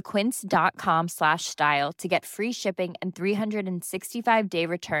reach. Go to quince.com/style to get free shipping and 365-day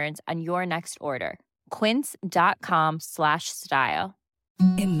returns on your next order. Quince.com/style.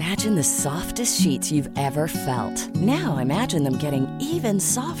 Imagine the softest sheets you've ever felt. Now imagine them getting even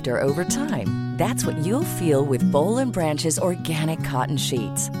softer over time. That's what you'll feel with Boll and Branch's organic cotton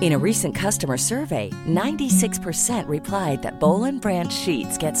sheets. In a recent customer survey, 96% replied that Boll and Branch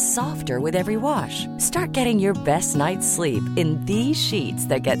sheets get softer with every wash. Start getting your best night's sleep in these sheets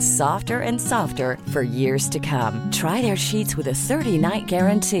that get softer and softer for years to come. Try their sheets with a 30-night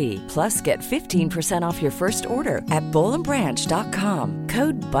guarantee. Plus, get 15% off your first order at bollandbranch.com.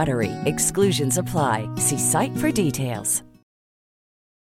 Code BUTTERY. Exclusions apply. See site for details.